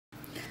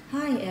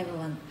Hi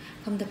everyone,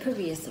 from the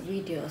previous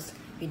videos,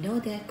 we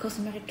know that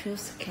cosmetic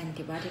tubes can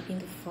be divided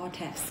into 4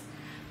 types: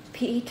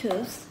 PE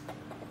tubes,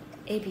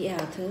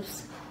 ABL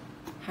tubes,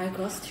 high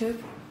gloss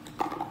tube,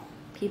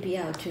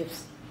 PBL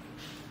tubes.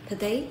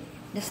 Today,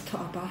 let's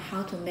talk about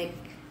how to make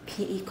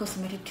PE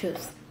cosmetic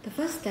tubes. The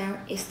first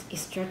step is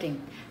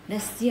extruding.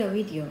 Let's see a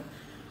video.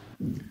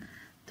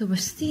 The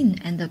resin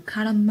and the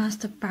color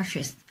master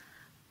brushes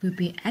will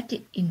be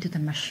added into the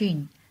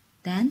machine.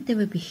 Then they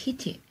will be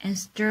heated and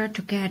stirred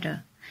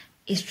together.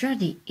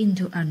 Extrude it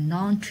into a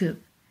long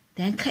tube,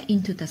 then cut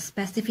into the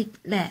specific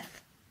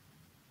length.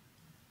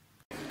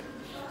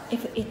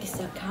 If it is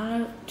a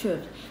color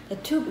tube, the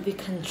tube will be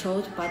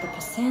controlled by the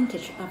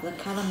percentage of the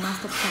color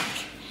master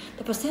brush.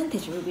 The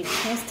percentage will be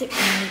tested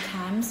many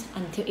times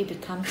until it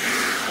becomes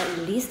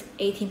at least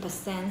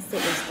 18%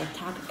 set as the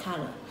target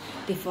color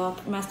before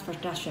mass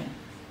production.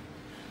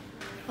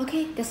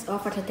 Okay, that's all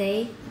for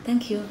today.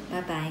 Thank you.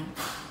 Bye bye.